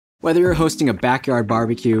Whether you're hosting a backyard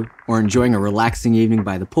barbecue or enjoying a relaxing evening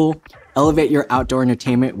by the pool, elevate your outdoor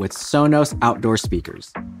entertainment with Sonos outdoor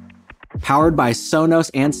speakers. Powered by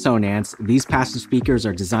Sonos and Sonance, these passive speakers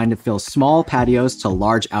are designed to fill small patios to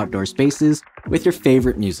large outdoor spaces with your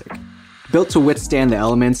favorite music. Built to withstand the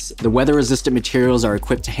elements, the weather-resistant materials are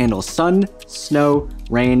equipped to handle sun, snow,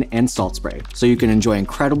 rain, and salt spray, so you can enjoy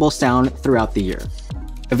incredible sound throughout the year.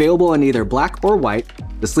 Available in either black or white,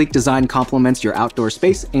 the sleek design complements your outdoor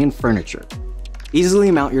space and furniture.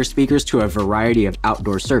 Easily mount your speakers to a variety of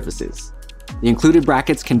outdoor surfaces. The included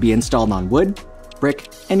brackets can be installed on wood,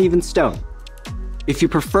 brick, and even stone. If you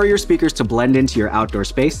prefer your speakers to blend into your outdoor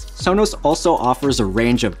space, Sonos also offers a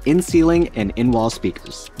range of in-ceiling and in-wall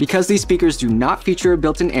speakers. Because these speakers do not feature a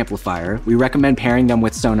built-in amplifier, we recommend pairing them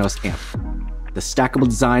with Sonos Amp. The stackable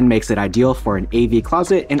design makes it ideal for an AV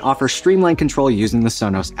closet and offers streamlined control using the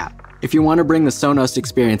Sonos app. If you want to bring the Sonos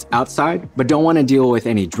experience outside, but don't want to deal with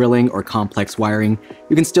any drilling or complex wiring,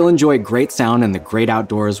 you can still enjoy great sound in the great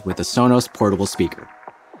outdoors with a Sonos portable speaker.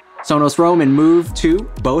 Sonos Roam and Move 2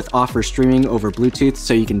 both offer streaming over Bluetooth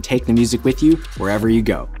so you can take the music with you wherever you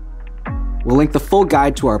go. We'll link the full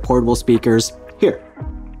guide to our portable speakers here.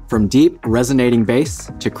 From deep, resonating bass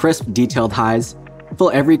to crisp, detailed highs, fill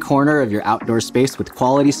every corner of your outdoor space with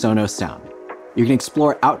quality Sonos sound. You can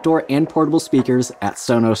explore outdoor and portable speakers at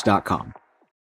sonos.com.